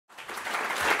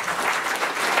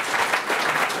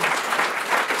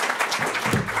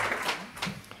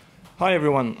Hi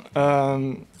everyone.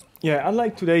 I'd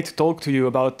like today to talk to you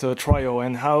about trio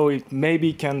and how it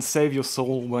maybe can save your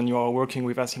soul when you are working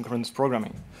with asynchronous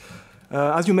programming.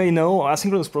 As you may know,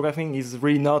 asynchronous programming is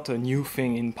really not a new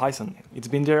thing in Python. It's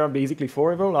been there basically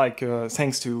forever,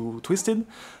 thanks to Twisted.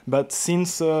 But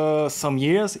since some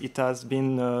years, it has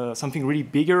been something really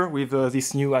bigger with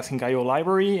this new async.io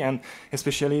library, and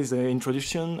especially the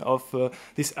introduction of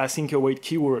this async await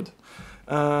keyword.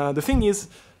 The thing is,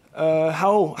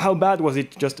 how bad was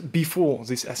it just before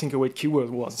this async await keyword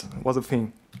was a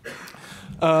thing?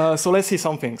 So let's see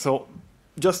something. So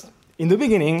just in the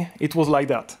beginning, it was like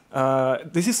that.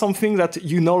 This is something that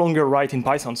you no longer write in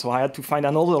Python, so I had to find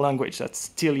another language that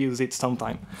still uses it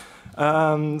sometime.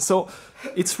 So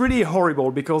it's really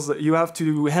horrible because you have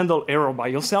to handle error by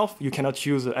yourself. You cannot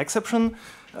use an exception.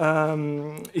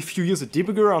 If you use a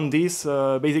debugger on this,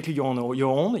 basically you're on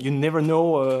your own. You never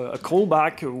know a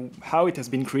callback, how it has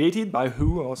been created, by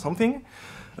who or something.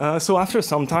 So after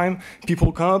some time,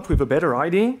 people come up with a better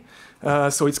idea.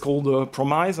 So it's called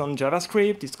promise on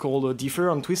JavaScript, it's called defer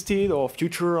on Twisted, or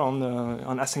future on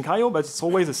async.io, but it's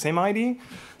always the same idea.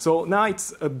 So now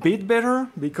it's a bit better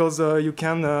because you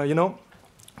can,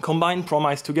 combine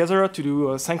promise together to do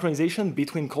synchronization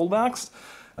between callbacks.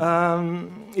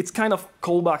 It's kind of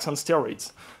callbacks on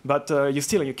steroids, but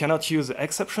you cannot use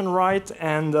exception right,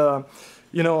 and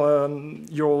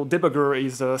your debugger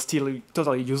is still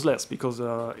totally useless because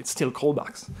it's still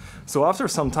callbacks. So after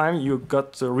some time, you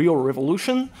got a real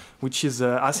revolution, which is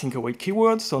async await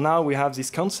keyword. So now we have this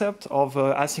concept of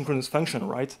asynchronous function,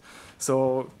 right?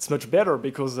 So it's much better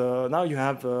because now you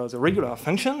have the regular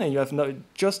function, and you have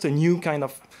just a new kind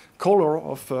of caller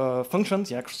of functions,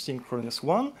 the asynchronous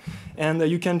one, and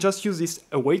you can just use this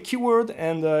await keyword,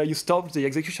 and you stop the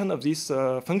execution of this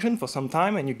function for some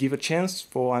time, and you give a chance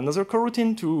for another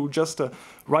coroutine to just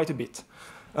write a bit.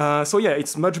 So yeah,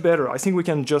 it's much better. I think we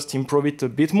can just improve it a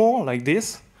bit more like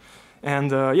this,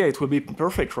 and it will be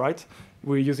perfect, right?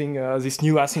 We're using this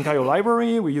new async.io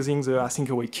library, we're using the async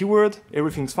await keyword,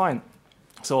 everything's fine.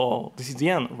 So this is the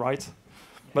end, right?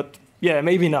 But yeah,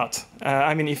 maybe not.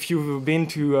 I mean, if you've been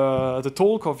to the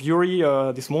talk of Yuri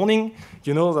this morning,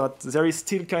 you know that there is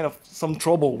still kind of some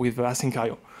trouble with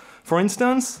async.io. For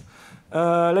instance,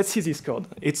 let's see this code.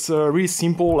 It's really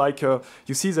simple.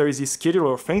 You see there is this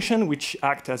scheduler function which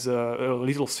acts as a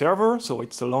little server, so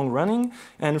it's long running.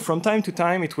 And from time to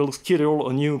time, it will schedule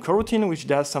a new coroutine which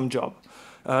does some job.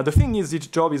 The thing is, this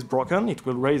job is broken. It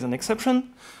will raise an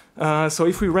exception. So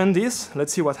if we run this,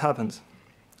 let's see what happens.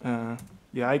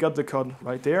 Yeah, I got the code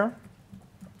right there.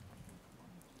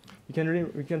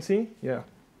 You can see? Yeah,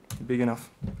 big enough.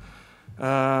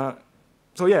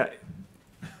 So yeah,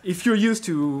 if you're used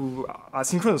to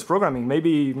asynchronous programming,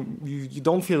 maybe you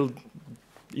don't feel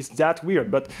it's that weird.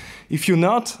 But if you're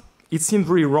not, it seems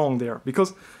really wrong there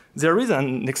because there is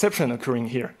an exception occurring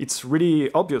here. It's really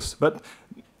obvious,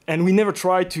 and we never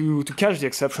try to catch the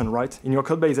exception, right? In your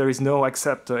code base, there is no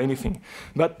accept anything.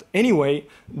 But anyway,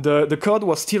 the code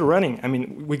was still running. I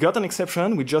mean, we got an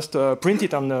exception, we just print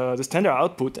it on the standard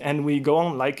output, and we go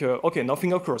on like, okay,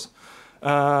 nothing occurs.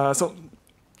 So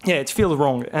yeah, it feels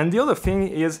wrong. And the other thing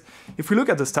is, if we look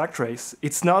at the stack trace,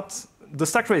 the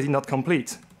stack trace is not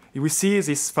complete. If we see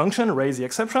this function raise the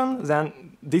exception,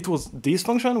 then it was this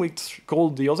function which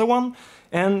called the other one,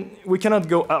 and we cannot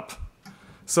go up.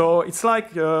 So it's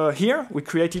like here, we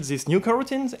created these new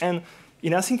coroutines, and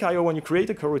in async.io, when you create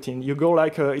a coroutine, you go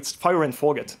like it's fire and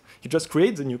forget. You just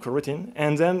create the new coroutine,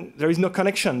 and then there is no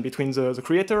connection between the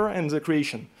creator and the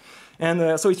creation.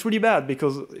 And so it's really bad,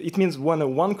 because it means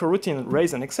when one coroutine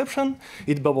raises an exception,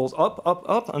 it bubbles up, up,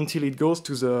 up, until it goes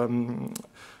to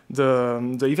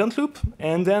the event loop,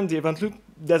 and then the event loop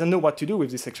doesn't know what to do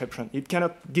with this exception. It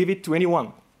cannot give it to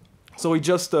anyone. So it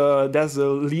just does the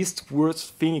least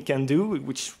worst thing it can do,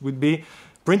 which would be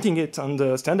printing it on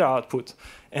the standard output,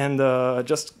 and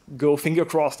just go finger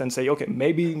crossed and say, okay,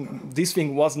 maybe this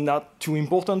thing was not too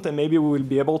important, and maybe we will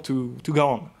be able to go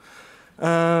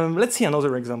on. Let's see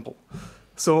another example.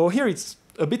 So here it's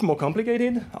a bit more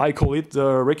complicated. I call it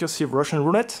the recursive Russian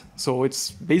roulette. So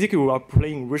it's basically we are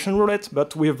playing Russian roulette,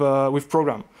 but with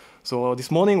program. So this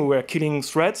morning we were killing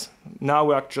threads. Now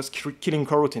we are just killing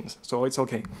coroutines. So it's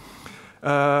okay.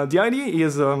 The idea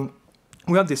is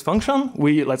we have this function.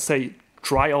 We, let's say,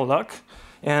 try our luck.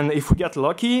 And if we get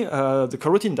lucky, the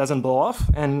coroutine doesn't blow off.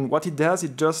 And what it does,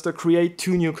 it just creates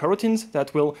two new coroutines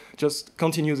that will just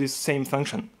continue this same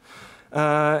function.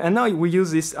 And now we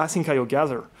use this async.io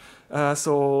gather.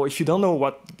 So if you don't know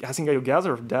what async.io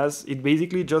gather does, it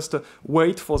basically just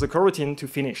wait for the coroutine to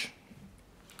finish.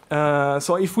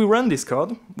 So if we run this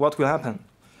code, what will happen?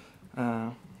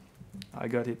 I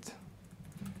got it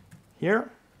here,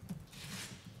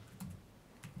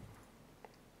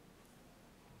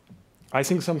 I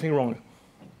think something wrong.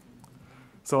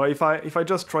 So if I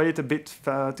just try it a bit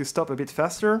to stop a bit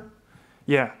faster,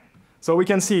 yeah. So we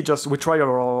can see we try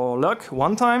our luck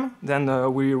one time,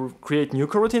 then we create new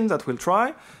coroutine that we'll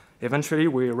try. Eventually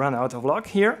we run out of luck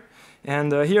here.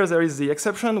 And here there is the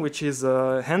exception, which is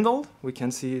handled. We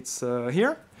can see it's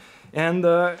here. And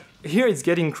here it's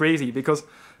getting crazy because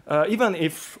even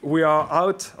if we are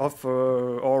out of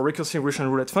our recursive regression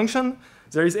roulette function,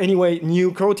 there is anyway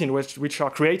new coroutine which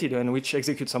are created and which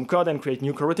execute some code and create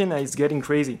new coroutine, and it's getting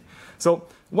crazy. So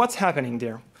what's happening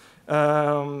there?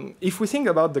 If we think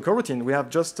about the coroutine, we have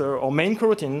just our main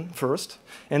coroutine first,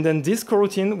 and then this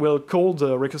coroutine will call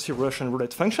the recursive regression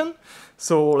roulette function.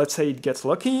 So let's say it gets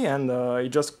lucky, and it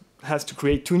just has to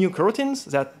create two new coroutines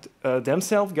that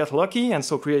themselves get lucky, and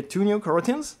so create two new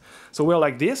coroutines. So we're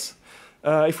like this.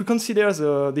 If we consider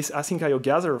this async IO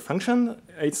gather function,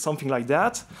 it's something like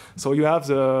that. So you have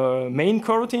the main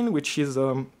coroutine, which is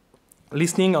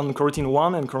listening on coroutine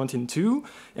 1 and coroutine 2,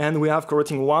 and we have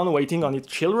coroutine 1 waiting on its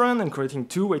children and coroutine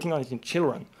 2 waiting on its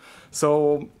children.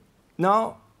 So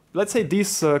now, let's say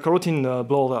this coroutine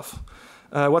blows off.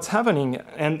 What's happening?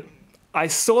 And I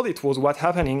thought it was what's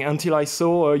happening until I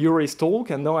saw Yuri's talk,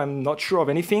 and now I'm not sure of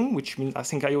anything, which means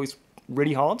async IO is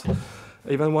really hard,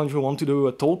 even when you want to do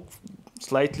a talk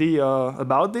slightly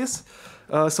about this.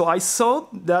 So I saw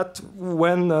that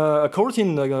when a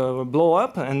coroutine blow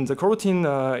up and the coroutine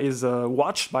is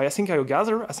watched by async IO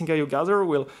gather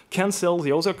will cancel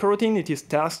the other coroutine it is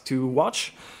tasked to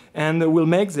watch and will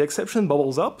make the exception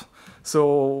bubbles up.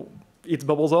 So it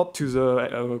bubbles up to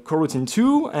the coroutine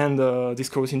 2, and this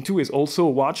coroutine 2 is also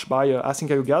watched by async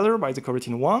IO gather by the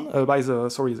coroutine 1,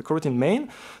 the coroutine main.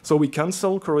 So we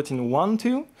cancel coroutine 1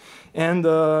 too, and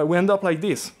we end up like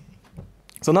this.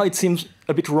 So now it seems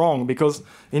a bit wrong because,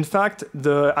 in fact,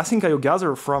 the async IO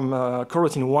gather from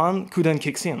coroutine 1 couldn't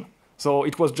kick in. So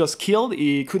it was just killed.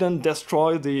 It couldn't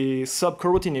destroy the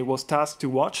sub-coroutine it was tasked to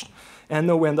watch. And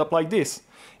now we end up like this.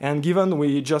 And given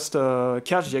we just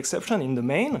catch the exception in the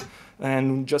main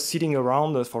and just sitting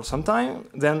around for some time,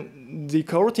 then the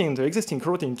coroutine, the existing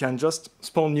coroutine, can just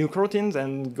spawn new coroutines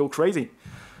and go crazy.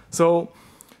 So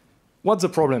what's the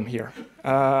problem here?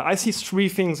 I see three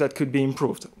things that could be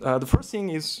improved. The first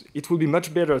thing is it would be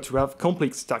much better to have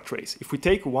complete stack trace. If we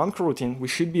take one coroutine, we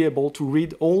should be able to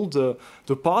read all the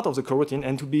part of the coroutine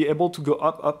and to be able to go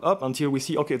up until we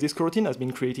see, okay, this coroutine has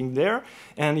been creating there.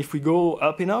 And if we go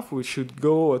up enough, we should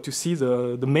go to see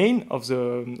the main of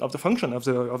the function, of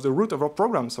the root of our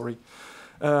program, sorry.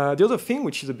 The other thing,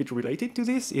 which is a bit related to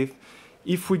this,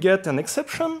 if we get an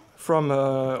exception from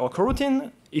our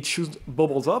coroutine, it should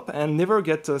bubbles up and never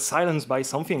get silenced by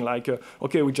something like,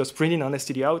 okay, we just print in an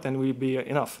std out and will be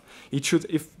enough. It should,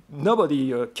 if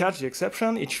nobody catch the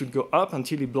exception, it should go up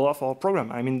until it blow off our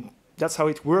program. I mean, that's how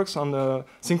it works on a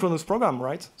synchronous program,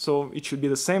 right? So it should be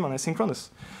the same on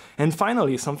asynchronous. And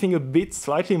finally, something a bit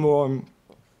slightly more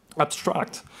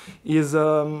abstract is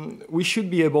we should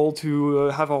be able to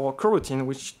have our coroutine,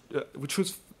 which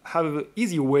should have an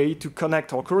easy way to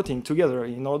connect our coroutine together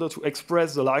in order to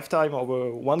express the lifetime of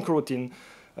one coroutine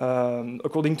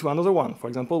according to another one. For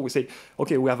example, we say,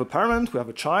 okay, we have a parent, we have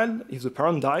a child. If the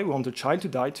parent dies, we want the child to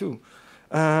die too.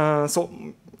 So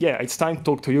yeah, it's time to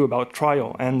talk to you about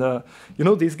trial. And you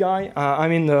know this guy?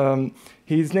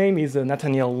 His name is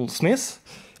Nathaniel Smith.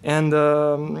 And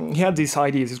he had this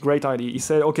idea, this great idea. He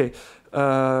said, okay,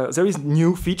 there is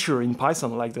new feature in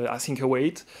Python like the async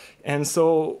await. And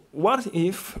so what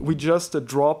if we just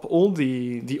drop all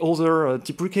the other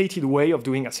deprecated way of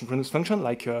doing asynchronous function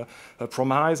like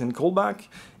promise and callback,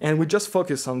 and we just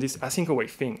focus on this async await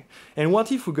thing? And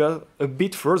what if we go a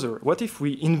bit further? What if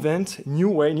we invent new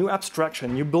way, new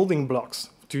abstraction, new building blocks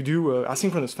to do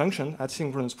asynchronous function,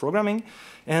 asynchronous programming,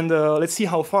 and let's see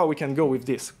how far we can go with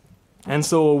this. And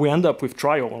so we end up with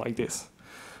trial like this.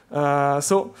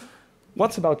 So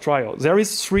what's about trial? There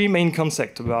is three main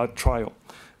concepts about trial.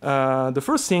 The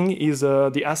first thing is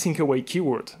the async await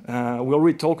keyword. We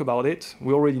already talked about it.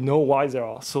 We already know why they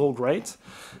are so great.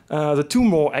 The two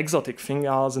more exotic things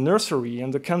are the nursery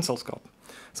and the cancel scope.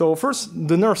 So first,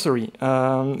 the nursery.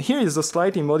 Here is a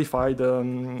slightly modified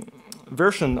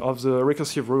version of the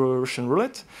recursive regression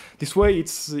roulette. This way,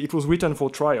 it was written for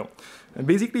trial. And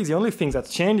basically, the only thing that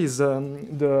changed is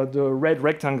the red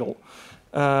rectangle.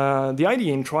 The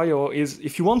idea in trial is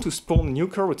if you want to spawn a new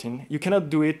coroutine, you cannot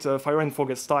do it fire and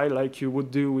forget style like you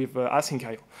would do with async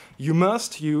IO. You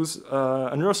must use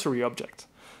a nursery object.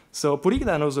 So putting it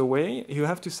another way, you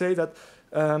have to say that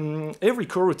every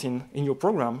coroutine in your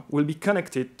program will be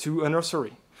connected to a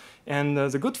nursery. And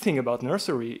the good thing about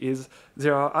nursery is they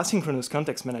are asynchronous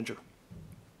context manager.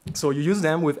 So you use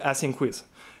them with async with.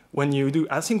 When you do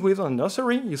async with on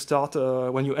nursery, you start,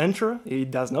 when you enter,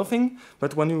 it does nothing.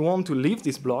 But when you want to leave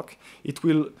this block, it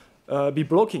will be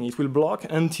blocking. It will block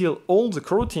until all the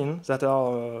coroutines that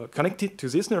are connected to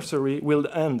this nursery will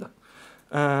end.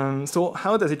 So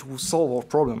how does it solve our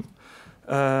problem?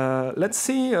 Let's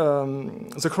see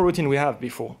the coroutine we have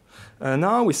before.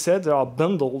 Now we said they are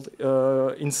bundled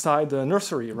inside the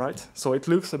nursery, right? So it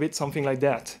looks a bit something like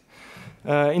that.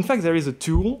 In fact, there is a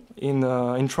tool in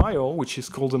Trio which is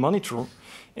called the monitor,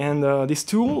 and this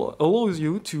tool allows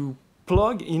you to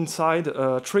plug inside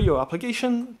a Trio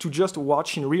application to just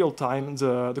watch in real time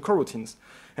the coroutines.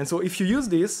 And so if you use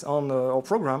this on our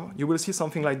program, you will see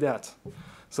something like that.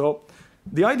 So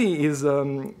the idea is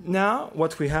now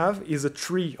what we have is a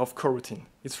tree of coroutine.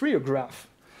 It's really a graph.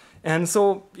 And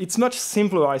so it's much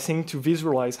simpler, I think, to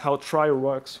visualize how Trio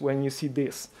works when you see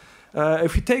this.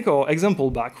 If we take our example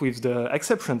back with the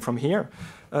exception from here,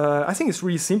 I think it's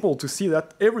really simple to see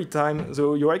that every time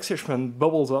your exception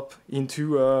bubbles up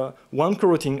into one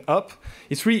coroutine up,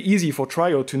 it's really easy for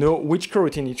Trio to know which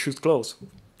coroutine it should close.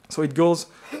 So it goes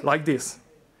like this.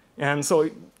 And so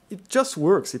it just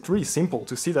works. It's really simple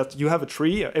to see that you have a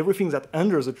tree. Everything that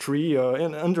enters a tree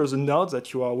and under the node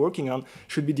that you are working on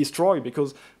should be destroyed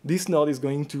because this node is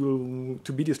going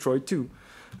to be destroyed too.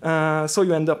 So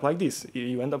you end up like this.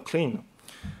 You end up clean.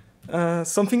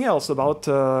 Something else about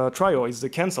Trio is the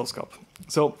cancel scope.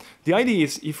 So the idea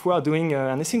is if we are doing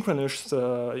an asynchronous,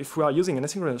 if we are using an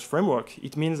asynchronous framework,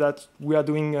 it means that we are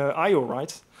doing I/O,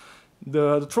 right?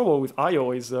 The trouble with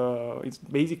I/O is it's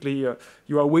basically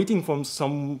you are waiting from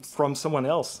someone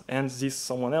else, and this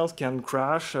someone else can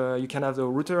crash. You can have the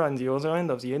router on the other end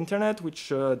of the internet which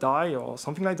die or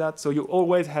something like that. So you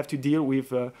always have to deal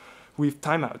with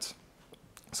timeouts.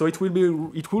 So it will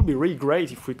be really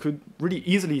great if we could really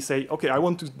easily say, okay, I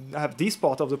want to have this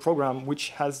part of the program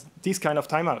which has this kind of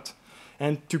timeout,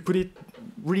 and to put it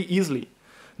really easily.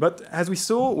 But as we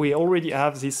saw, we already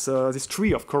have this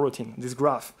tree of coroutine, this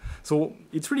graph. So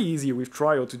it's really easy with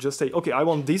Trio to just say, okay, I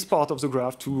want this part of the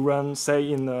graph to run,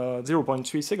 say, in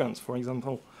 0.3 seconds, for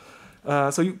example.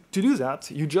 So to do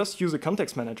that, you just use a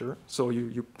context manager. So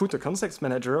you put a context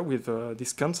manager with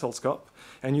this cancel scope,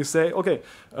 and you say, okay,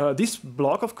 this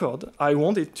block of code, I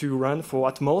want it to run for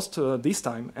at most this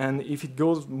time. And if it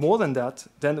goes more than that,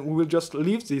 then we will just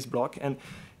leave this block. And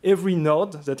every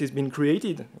node that has been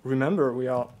created, remember, we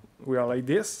are like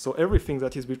this. So everything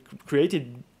that is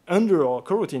created under our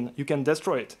coroutine, you can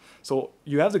destroy it. So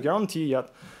you have the guarantee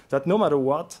that no matter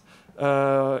what,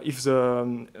 if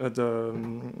the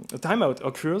timeout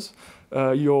occurs,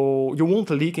 you won't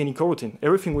leak any coroutine.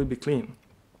 Everything will be clean.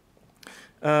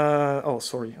 Oh,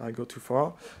 sorry, I go too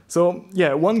far. So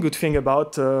yeah, one good thing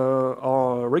about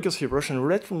our recursive Russian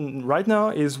roulette right now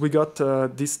is we got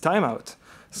this timeout.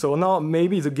 So now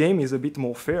maybe the game is a bit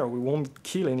more fair. We won't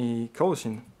kill any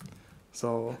coroutine.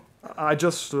 So I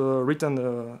just written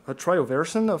a trial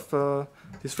version of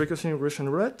this recursive Russian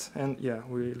roulette, and yeah,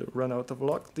 we'll run out of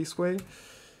luck this way.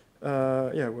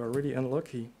 Yeah, we're really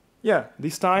unlucky. Yeah,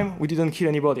 this time we didn't kill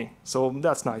anybody, so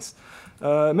that's nice.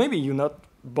 Maybe you're not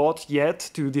bought yet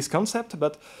to this concept,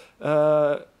 but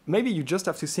maybe you just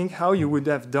have to think how you would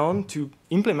have done to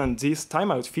implement this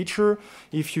timeout feature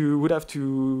if you would have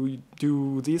to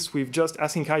do this with just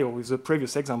async IO with the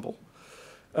previous example.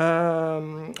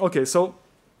 Okay, so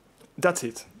that's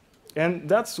it. And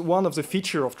that's one of the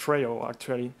features of Trio,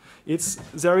 actually.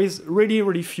 There is really,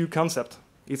 really few concepts.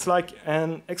 It's like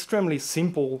an extremely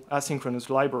simple asynchronous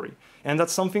library. And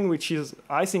that's something which is,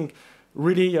 I think,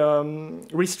 really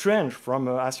strange from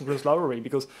asynchronous library,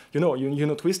 because you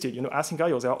know Twisted, you know async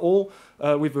IO, they are all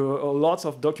with a lot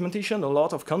of documentation, a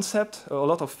lot of concept, a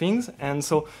lot of things, and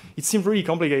so it seems really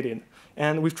complicated.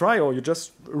 And with Trio, you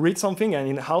just read something, and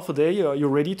in half a day you're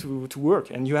ready to work,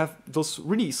 and you have those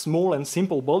really small and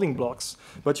simple building blocks,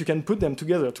 but you can put them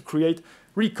together to create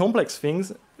really complex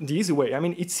things the easy way. I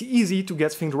mean, it's easy to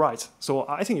get things right, so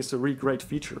I think it's a really great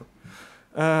feature.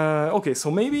 Okay, so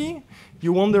maybe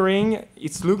you're wondering,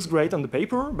 it looks great on the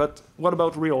paper, but what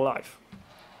about real life?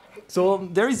 So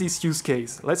there is this use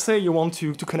case. Let's say you want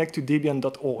to connect to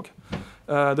debian.org.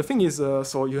 The thing is,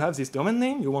 so you have this domain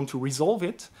name, you want to resolve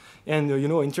it, and you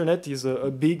know, internet is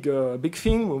a big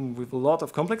thing with a lot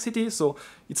of complexity, so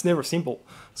it's never simple.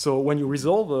 So when you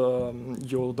resolve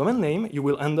your domain name, you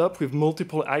will end up with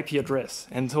multiple IP address,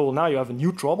 and so now you have a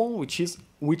new trouble, which is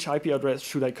which IP address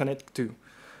should I connect to?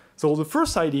 So the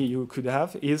first idea you could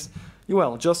have is,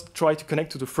 well, just try to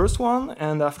connect to the first one,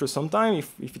 and after some time,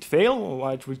 if it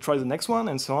fails, we try the next one,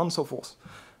 and so on and so forth.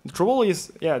 The trouble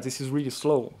is, yeah, this is really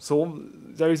slow. So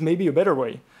there is maybe a better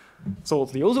way. So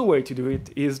the other way to do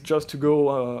it is just to go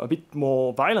a bit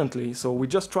more violently. So we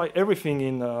just try everything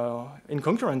in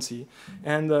concurrency,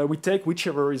 and we take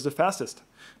whichever is the fastest.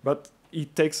 But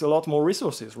it takes a lot more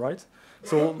resources, right?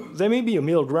 So there may be a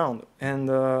middle ground, and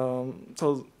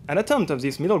so an attempt of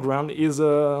this middle ground is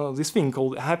this thing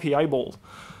called happy eyeball.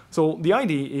 So the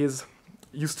idea is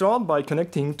you start by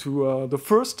connecting to the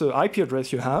first IP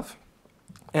address you have,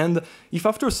 and if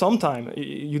after some time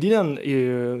you didn't,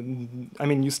 I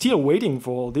mean, you're still waiting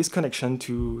for this connection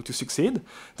to succeed,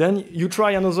 then you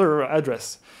try another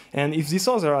address. And if this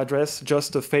other address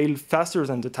just failed faster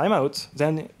than the timeout,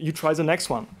 then you try the next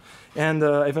one. And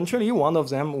eventually one of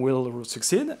them will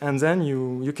succeed, and then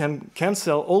you can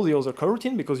cancel all the other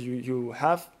coroutine because you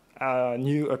have a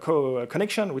new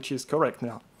connection which is correct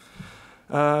now.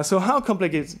 So how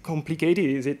complicated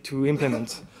is it to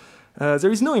implement?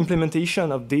 There is no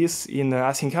implementation of this in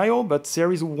async.io, but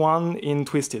there is one in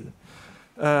Twisted.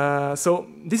 So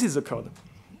this is the code.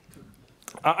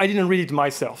 I didn't read it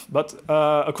myself, but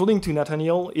according to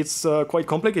Nathaniel, it's quite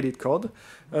complicated code.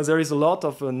 There is a lot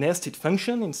of nested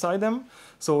function inside them,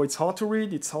 so it's hard to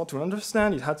read, it's hard to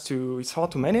understand, it's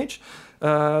hard to manage.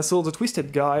 So the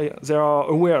Twisted guy, they are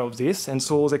aware of this, and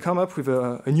so they come up with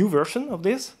a new version of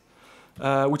this,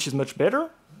 which is much better,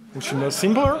 which is much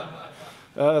simpler.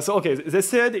 So okay, they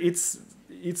said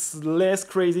it's less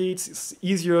crazy, it's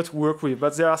easier to work with,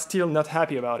 but they are still not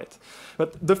happy about it.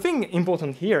 But the thing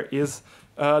important here is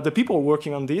the people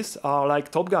working on this are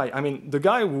like top guy. I mean, the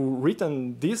guy who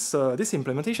written this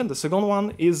implementation, the second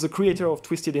one, is the creator of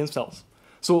Twisted himself.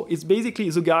 So it's basically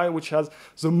the guy which has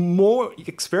the more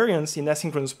experience in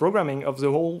asynchronous programming of the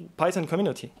whole Python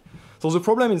community. So the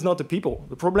problem is not the people.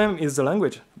 The problem is the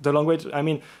language. The language, I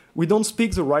mean, we don't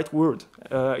speak the right word.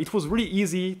 It was really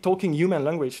easy talking human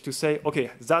language to say,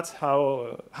 okay, that's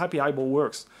how happy eyeball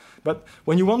works. But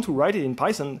when you want to write it in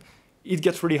Python, it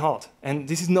gets really hard. And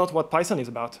this is not what Python is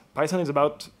about. Python is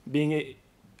about being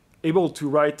able to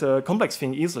write a complex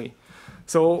thing easily.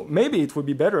 So maybe it would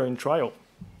be better in trial.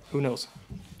 Who knows?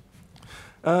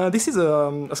 This is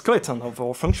a skeleton of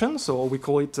our function, so we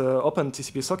call it open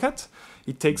TCP socket.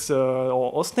 It takes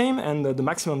our host name and the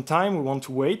maximum time we want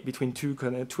to wait between two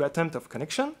attempts of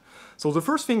connection. So the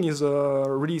first thing is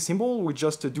really simple. We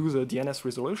just do the DNS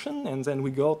resolution, and then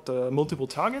we got multiple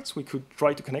targets we could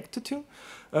try to connect it to.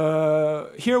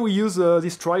 Here we use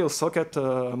this trial socket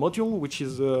module, which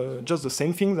is just the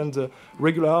same thing than the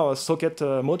regular socket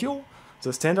module.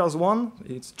 The standard one,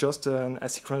 it's just an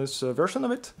asynchronous version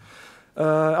of it.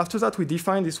 After that, we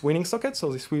define this winning socket.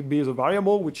 So this will be the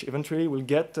variable which eventually will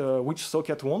get which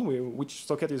socket won, which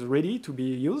socket is ready to be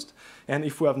used. And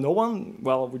if we have no one,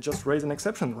 well, we just raise an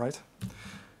exception, right?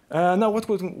 Now, what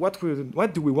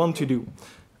do we want to do?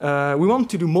 We want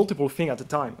to do multiple things at a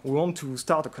time. We want to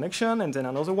start a connection and then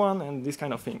another one and this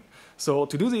kind of thing. So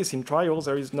to do this in trial,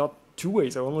 there is not two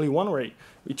ways, there is only one way,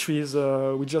 which is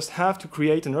we just have to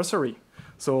create a nursery.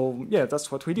 So yeah,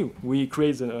 that's what we do. We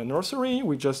create a nursery,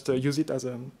 we just use it as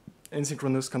an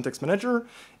asynchronous context manager,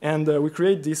 and we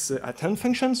create this attend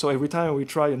function. So every time we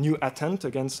try a new attend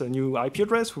against a new IP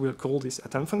address, we will call this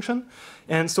attend function.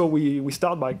 And so we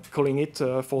start by calling it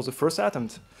for the first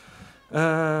attempt.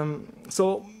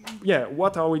 So yeah,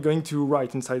 what are we going to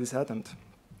write inside this attempt?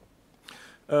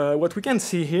 What we can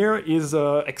see here is,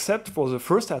 except for the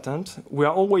first attempt, we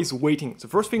are always waiting. The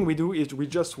first thing we do is we're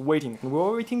just waiting. And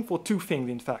we're waiting for two things,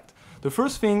 in fact. The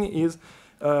first thing is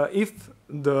if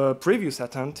the previous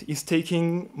attempt is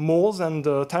taking more than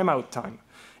the timeout time.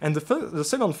 And the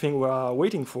second thing we are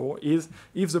waiting for is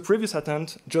if the previous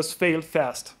attempt just failed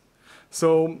fast.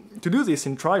 So to do this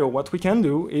in trial, what we can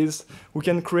do is we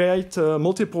can create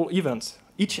multiple events.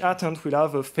 Each attempt will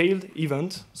have a failed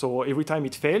event, so every time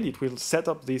it failed, it will set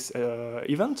up this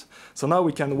event. So now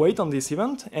we can wait on this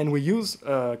event, and we use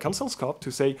cancel scope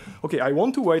to say, okay, I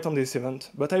want to wait on this event,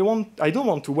 but I don't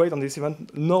want to wait on this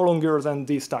event no longer than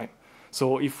this time.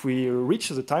 So if we reach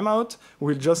the timeout,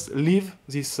 we'll just leave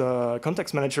this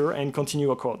context manager and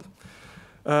continue our code.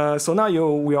 So now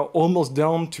we are almost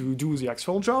done to do the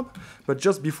actual job, but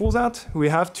just before that, we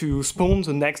have to spawn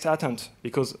the next attempt,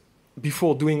 because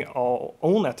before doing our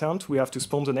own attempt, we have to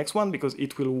spawn the next one because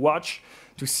it will watch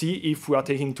to see if we are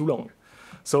taking too long.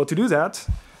 So to do that,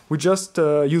 we just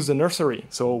use the nursery.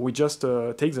 So we just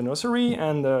take the nursery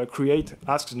and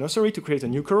ask the nursery to create a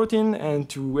new coroutine and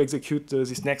to execute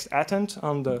this next attempt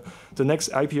on the next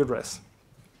IP address.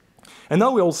 And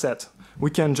now we're all set. we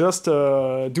can just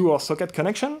do our socket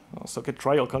connection, our socket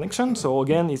trial connection. So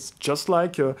again, it's just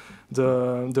like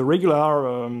the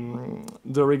regular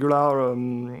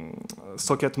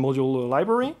socket module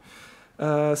library.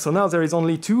 So now there is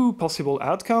only two possible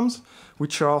outcomes,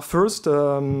 which are first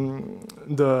the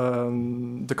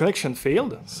connection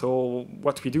failed. So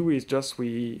what we do is just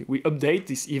we update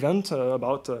this event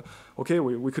about okay,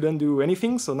 we couldn't do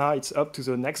anything, so now it's up to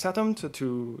the next attempt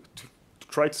to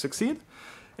try to succeed.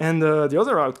 And the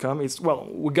other outcome is, well,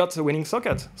 we got the winning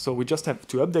socket, so we just have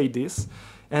to update this.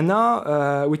 And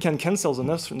now we can cancel the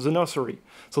nursery.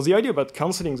 So the idea about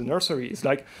canceling the nursery is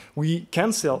like we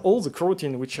cancel all the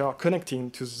coroutines which are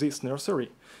connecting to this nursery.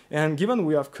 And given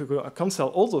we have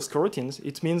canceled all those coroutines,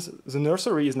 it means the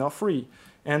nursery is now free.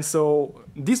 And so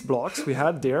these blocks we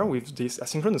had there with this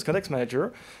asynchronous context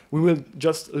manager, we will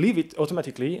just leave it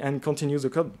automatically and continue the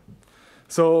code.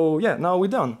 So yeah, now we're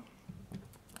done.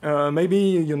 Maybe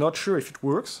you're not sure if it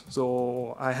works.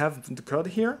 So I have the code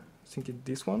here. I think it's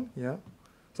this one, yeah.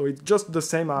 So it's just the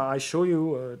same I show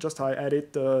you, just I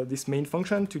added this main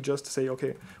function to just say,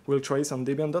 okay, we'll try this on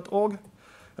debian.org.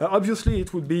 Obviously,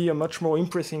 it would be much more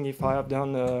impressive if I have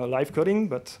done live coding,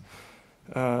 but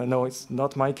no, it's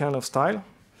not my kind of style.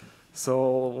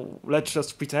 So let's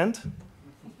just pretend.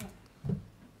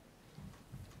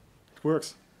 It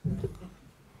works.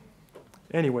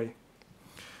 Anyway.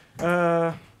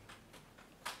 Yeah,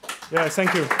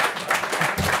 thank you.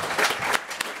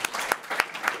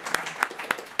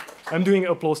 I'm doing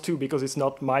applause too because it's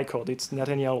not my code, it's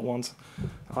Nathaniel one's.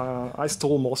 I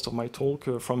stole most of my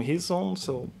talk from his own,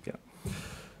 so yeah.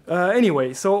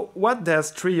 Anyway, so what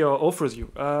does Trio offers you?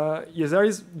 Yeah, there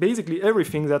is basically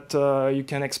everything that you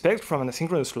can expect from an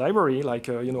asynchronous library, like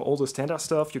you know, all the standard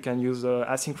stuff. You can use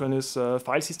asynchronous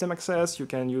file system access. You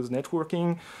can use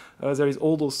networking. There is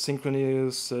all those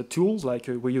synchronous tools, like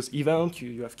we use event.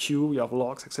 You have queue, you have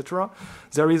logs, etc.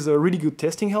 There is a really good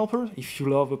testing helper. If you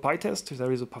love a PyTest,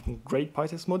 there is a great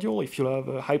PyTest module. If you love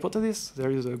a hypothesis,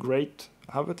 there is a great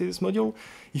hypothesis module.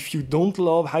 If you don't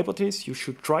love hypothesis, you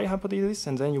should try hypothesis,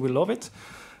 and then you will love it.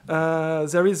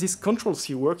 There is this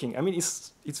Control-C working. I mean,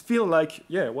 it feels like,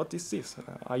 yeah, what is this?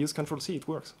 I use Control-C, it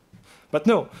works. But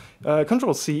no,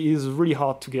 Control-C is really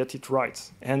hard to get it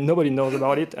right, and nobody knows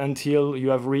about it until you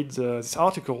have read this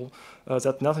article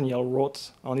that Nathaniel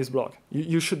wrote on his blog.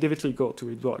 You should definitely go to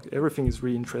his blog. Everything is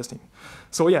really interesting.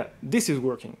 So yeah, this is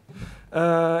working.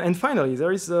 And finally,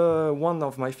 there is one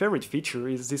of my favorite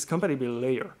features is this compatible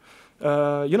layer.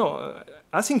 You know,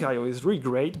 async.io is really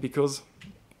great because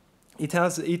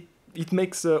it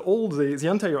makes all the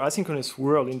entire asynchronous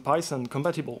world in Python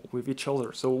compatible with each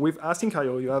other. So with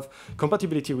async.io, you have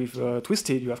compatibility with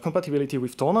Twisted, you have compatibility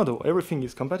with Tornado, everything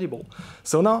is compatible.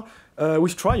 So now,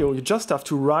 with Trio, you just have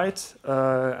to write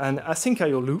an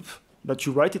async.io loop, but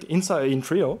you write it inside in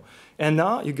Trio, and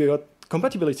now you got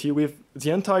compatibility with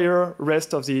the entire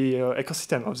rest of the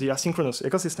ecosystem, of the asynchronous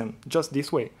ecosystem, just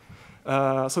this way.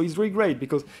 So it's really great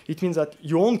because it means that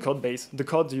your own code base, the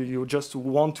code you just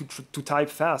want to type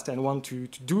fast and want to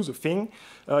do the thing,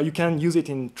 you can use it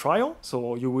in trial,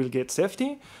 so you will get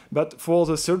safety. But for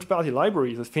the third-party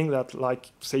library, the thing that, like,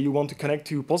 say you want to connect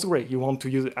to Postgre, you want to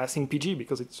use async PG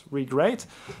because it's really great.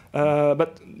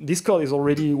 But this code is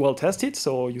already well tested,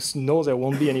 so you know there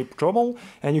won't be any trouble,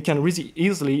 and you can really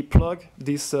easily plug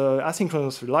this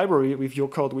asynchronous library with your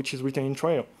code, which is written in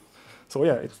trial. So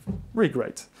yeah, it's really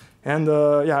great. And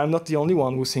yeah, I'm not the only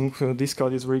one who thinks this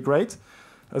code is really great.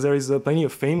 There is plenty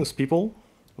of famous people,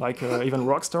 like even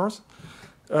rock stars.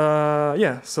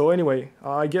 Yeah, so anyway,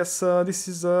 I guess this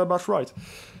is about right.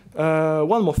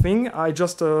 One more thing, I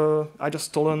just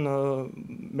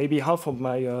stolen maybe half of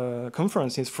my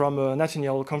conference is from a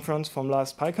Nathaniel conference from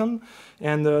last PyCon,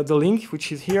 and the link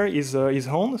which is here is his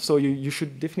own, so you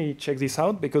should definitely check this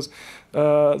out because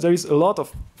there is a lot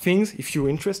of things. If you're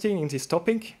interested in this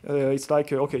topic, it's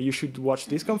like okay, you should watch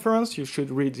this conference, you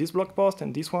should read this blog post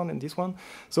and this one and this one.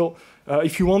 So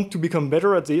if you want to become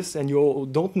better at this and you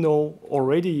don't know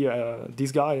already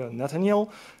this guy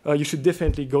Nathaniel, you should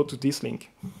definitely go to this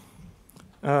link.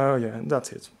 Yeah, and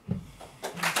that's it.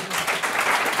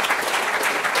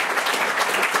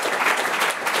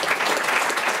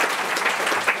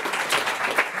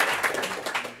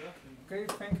 Okay,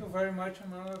 thank you very much,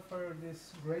 Emmanuel, for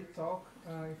this great talk.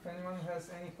 If anyone has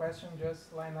any question,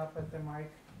 just line up at the mic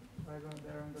right on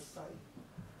there on the side.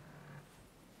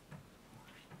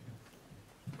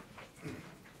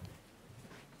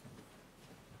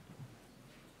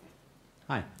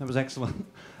 Hi, that was excellent.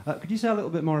 Could you say a little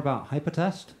bit more about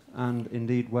hypertest and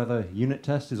indeed whether unit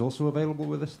test is also available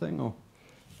with this thing? Or?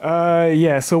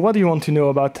 Yeah, so what do you want to know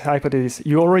about hypertests?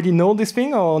 You already know this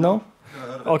thing or no?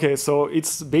 No, Okay, so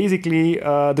it's basically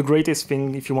the greatest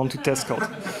thing if you want to test code.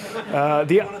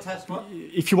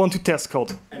 If you want to test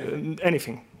code,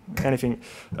 anything.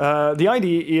 The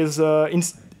idea is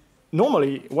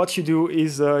normally what you do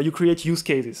is you create use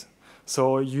cases.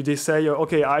 So you just say,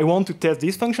 okay, I want to test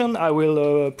this function. I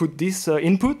will put this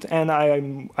input, and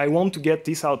I want to get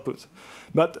this output.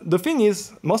 But the thing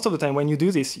is, most of the time when you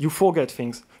do this, you forget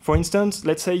things. For instance,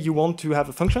 let's say you want to have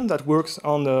a function that works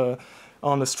on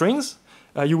the strings.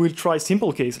 You will try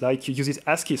simple case, like you use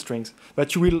ASCII strings,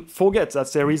 but you will forget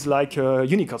that there is like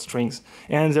Unicode strings,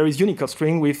 and there is Unicode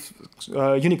string with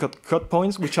Unicode cut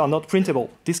points which are not printable,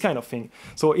 this kind of thing.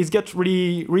 So it gets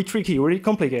really, really tricky, really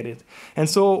complicated. And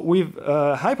so with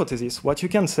hypothesis, what you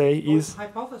can say is...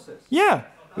 Hypothesis? Yeah,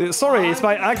 sorry, it's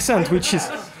my accent, which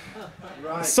is...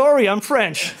 Right. Sorry, I'm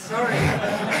French. Sorry.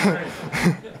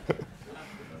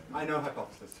 I know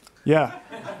hypothesis. Yeah,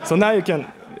 so now you can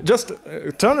just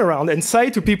turn around and say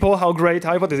to people how great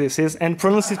hypothesis is and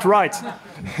pronounce it right.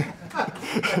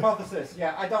 Hypothesis,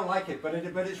 yeah, I don't like it, but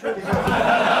it's really good.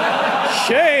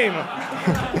 Shame!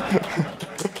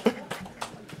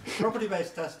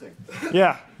 Property-based testing.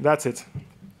 Yeah, that's it.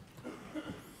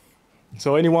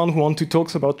 So anyone who wants to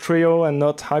talk about trio and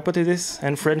not hypothesis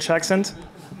and French accent?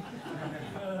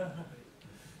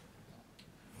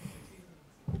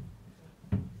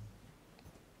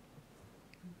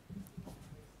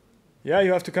 Yeah,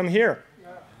 you have to come here.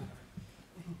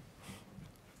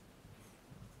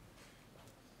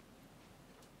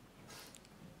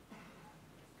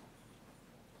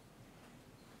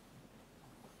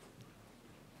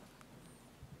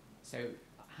 So,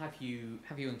 have you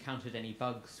encountered any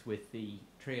bugs with the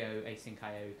Trio async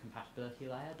IO compatibility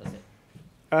layer? Does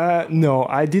it? No,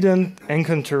 I didn't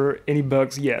encounter any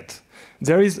bugs yet.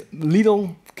 There is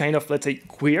little kind of, let's say,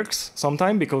 quirks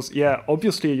sometimes because, yeah,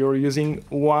 obviously you're using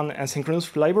one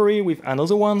asynchronous library with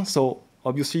another one, so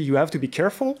obviously you have to be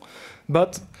careful.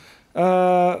 But,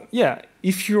 yeah,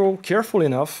 if you're careful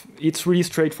enough, it's really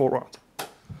straightforward.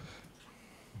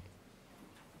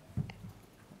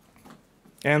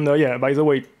 And, yeah, by the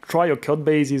way, Trio code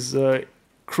base is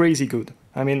crazy good.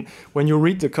 I mean, when you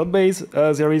read the code base,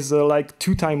 there is like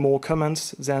 2 times more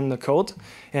comments than the code,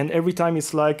 and every time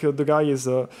it's like the guy is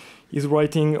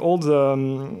writing all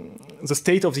the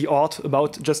state of the art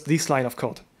about just this line of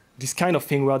code. This kind of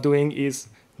thing we are doing is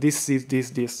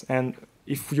this, and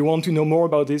if you want to know more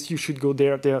about this, you should go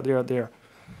there.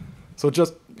 So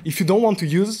just if you don't want to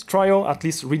use Trio, at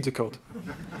least read the code.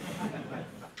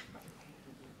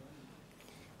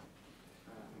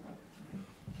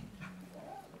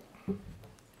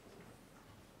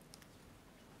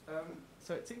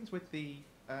 So it seems with the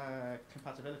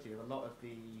compatibility of a lot of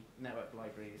the network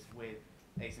libraries with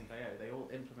async IO, they all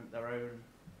implement their own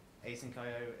async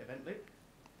IO event loop.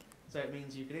 So it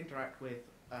means you can interact with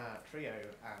Trio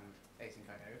and async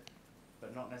IO,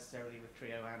 but not necessarily with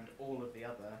Trio and all of the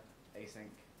other async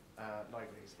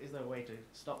libraries. Is there a way to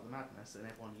stop the madness and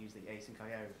everyone use the async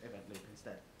IO event loop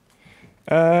instead?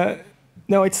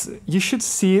 No, you should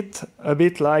see it a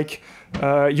bit like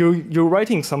you're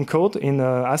writing some code in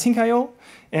async IO,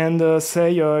 and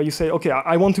you say, okay,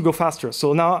 I want to go faster.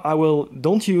 So now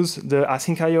don't use the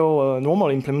async IO normal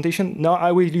implementation. Now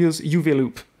I will use UV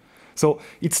loop. So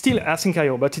it's still async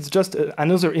IO, but it's just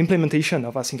another implementation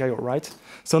of async IO, right?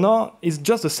 So now it's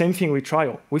just the same thing with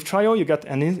Trio. With Trio, you got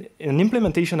an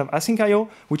implementation of async IO,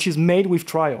 which is made with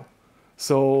Trio.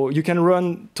 So you can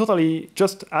run totally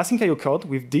just async IO code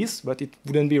with this, but it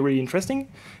wouldn't be really interesting.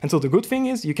 And so the good thing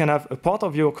is you can have a part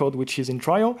of your code which is in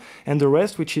Trio and the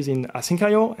rest which is in async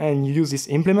IO, and you use this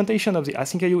implementation of the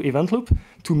async IO event loop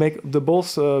to make the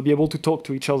both be able to talk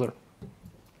to each other.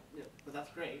 Yeah, but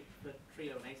that's great for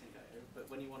Trio and async IO, but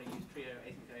when you want to use Trio,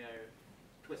 async IO,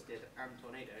 Twisted, and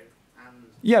Tornado, and...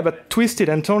 Yeah, but Twisted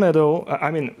and Tornado,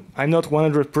 I mean, I'm not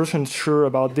 100% sure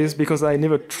about this because I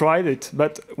never tried it,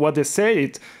 but what they say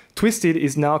is Twisted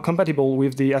is now compatible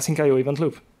with the async IO event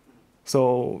loop.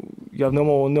 So you have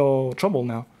no trouble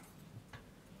now.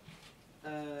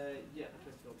 Yeah,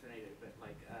 Twisted or Tornado, but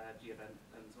like G-Event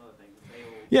and some other things, they all...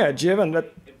 Yeah, G-Event,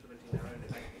 but... implementing their own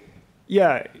event loop.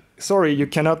 Yeah, sorry, you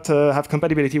cannot have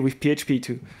compatibility with PHP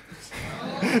too.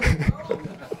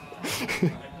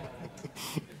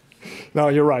 No,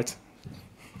 you're right.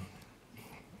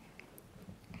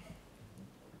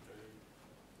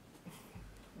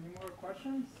 Any more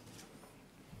questions?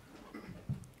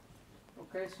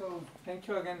 Okay, so thank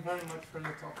you again very much for the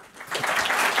talk.